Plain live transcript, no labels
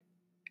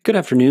Good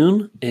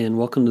afternoon, and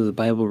welcome to the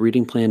Bible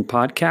Reading Plan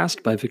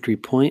podcast by Victory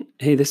Point.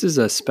 Hey, this is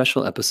a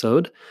special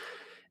episode,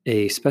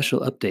 a special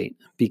update,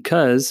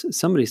 because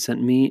somebody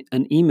sent me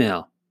an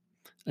email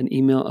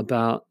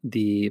about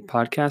the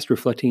podcast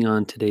reflecting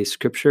on today's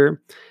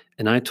scripture.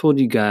 And I told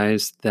you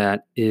guys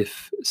that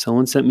if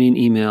someone sent me an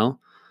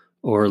email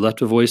or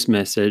left a voice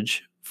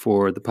message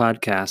for the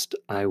podcast,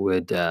 I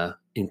would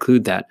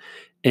include that.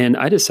 And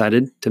I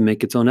decided to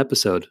make its own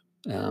episode.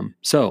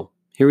 So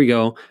here we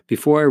go.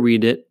 Before I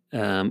read it,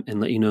 and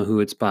let you know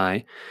who it's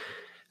by.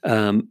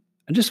 I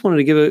just wanted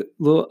to give a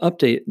little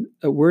update.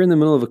 We're in the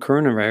middle of a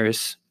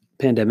coronavirus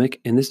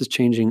pandemic, and this is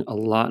changing a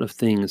lot of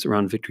things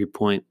around Victory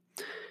Point.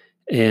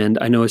 And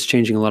I know it's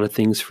changing a lot of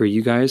things for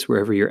you guys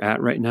wherever you're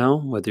at right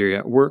now, whether you're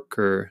at work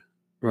or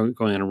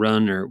going on a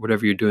run or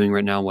whatever you're doing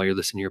right now while you're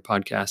listening to your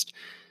podcast.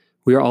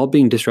 We are all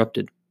being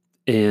disrupted.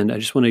 And I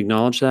just want to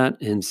acknowledge that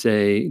and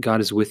say God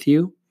is with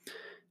you.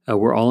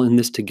 We're all in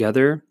this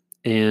together,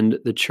 and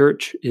the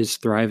church is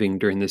thriving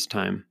during this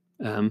time.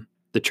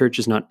 The church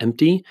is not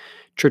empty.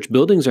 Church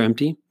buildings are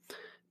empty,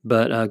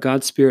 but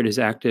God's Spirit is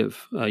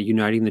active,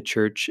 uniting the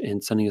church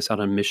and sending us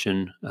out on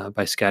mission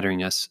by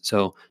scattering us.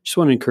 So just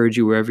want to encourage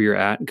you wherever you're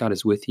at, God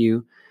is with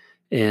you.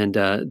 And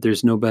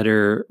there's no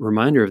better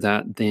reminder of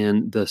that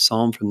than the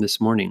psalm from this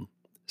morning,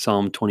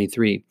 Psalm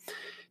 23.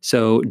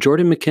 So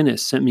Jordan McInnes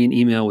sent me an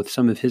email with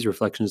some of his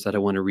reflections that I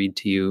want to read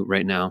to you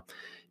right now,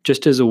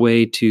 just as a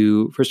way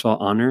to, first of all,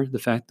 honor the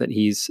fact that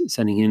he's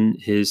sending in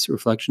his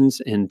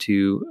reflections, and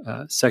to,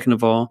 second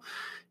of all,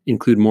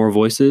 include more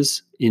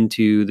voices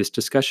into this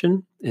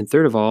discussion, and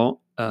third of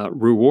all,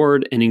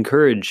 reward and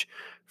encourage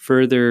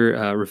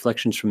further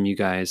reflections from you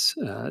guys,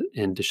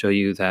 and to show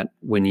you that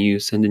when you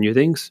send in your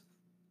things,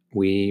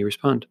 we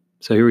respond.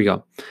 So here we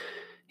go.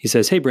 He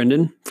says, "Hey,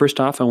 Brendan, first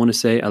off, I want to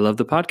say I love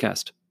the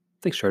podcast."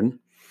 Thanks, Jordan.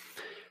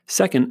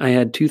 Second, I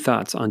had two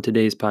thoughts on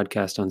today's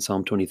podcast on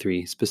Psalm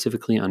 23,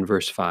 specifically on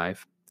verse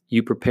 5.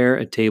 You prepare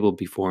a table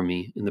before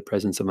me in the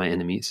presence of my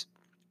enemies.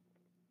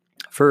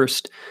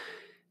 First,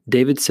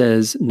 David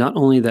says not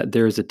only that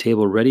there is a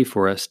table ready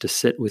for us to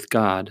sit with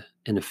God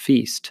in a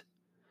feast,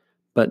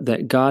 but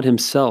that God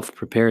himself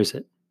prepares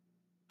it.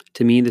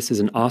 To me, this is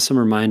an awesome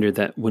reminder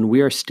that when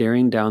we are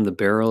staring down the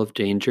barrel of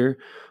danger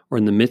or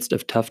in the midst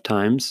of tough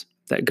times,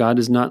 that God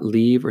does not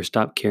leave or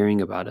stop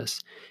caring about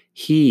us.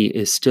 He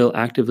is still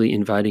actively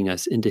inviting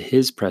us into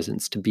his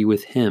presence to be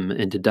with him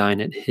and to dine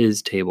at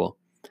his table.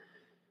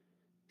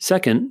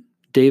 Second,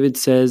 David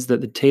says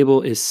that the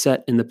table is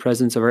set in the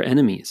presence of our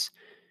enemies.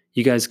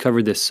 You guys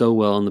covered this so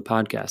well on the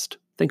podcast.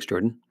 Thanks,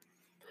 Jordan.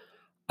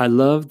 I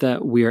love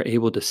that we are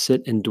able to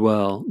sit and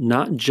dwell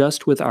not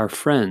just with our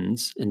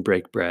friends and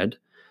break bread,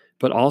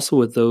 but also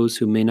with those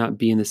who may not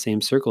be in the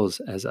same circles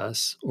as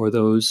us, or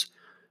those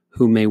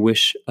who may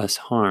wish us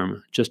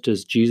harm, just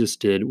as Jesus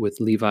did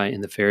with Levi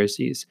and the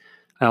Pharisees.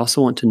 I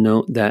also want to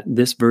note that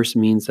this verse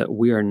means that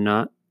we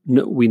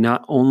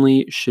not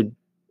only should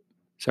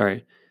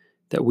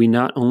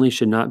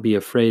not be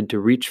afraid to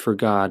reach for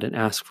God and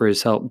ask for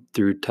his help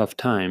through tough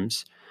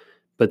times,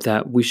 but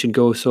that we should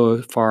go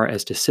so far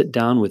as to sit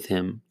down with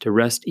him, to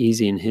rest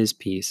easy in his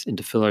peace, and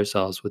to fill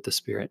ourselves with the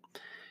Spirit.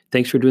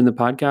 Thanks for doing the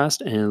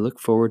podcast, and I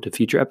look forward to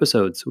future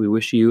episodes. We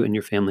wish you and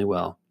your family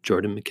well.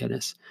 Jordan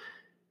McInnes.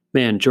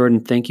 Man,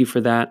 Jordan, thank you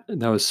for that.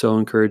 That was so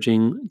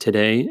encouraging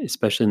today,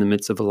 especially in the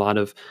midst of a lot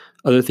of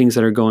other things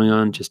that are going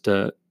on, just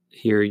to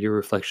hear your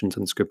reflections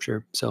on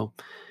Scripture. So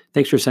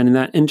thanks for sending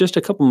that. And just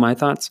a couple of my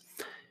thoughts,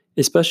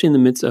 especially in the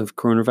midst of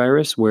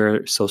coronavirus,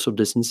 where social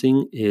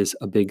distancing is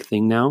a big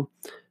thing now.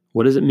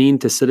 What does it mean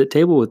to sit at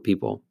table with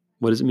people?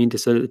 What does it mean to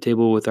sit at the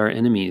table with our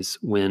enemies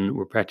when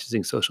we're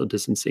practicing social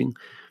distancing?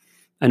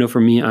 I know for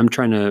me, I'm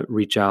trying to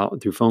reach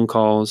out through phone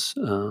calls,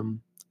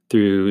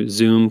 through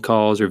Zoom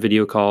calls or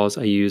video calls.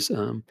 I use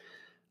an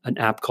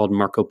app called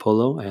Marco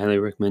Polo. I highly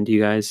recommend to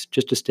you guys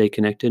just to stay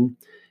connected.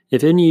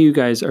 If any of you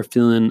guys are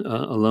feeling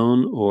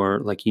alone or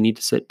like you need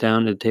to sit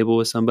down at a table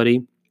with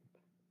somebody,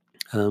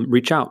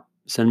 reach out.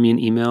 Send me an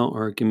email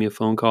or give me a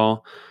phone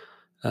call.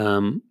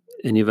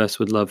 Any of us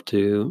would love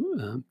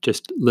to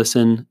just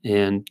listen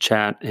and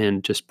chat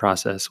and just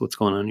process what's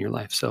going on in your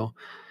life. So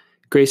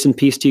grace and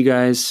peace to you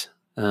guys.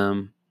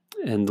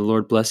 And the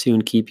Lord bless you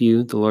and keep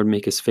you. The Lord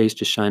make his face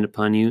to shine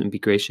upon you and be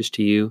gracious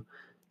to you.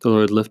 The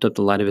Lord lift up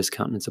the light of his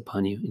countenance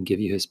upon you and give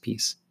you his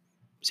peace.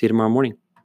 See you tomorrow morning.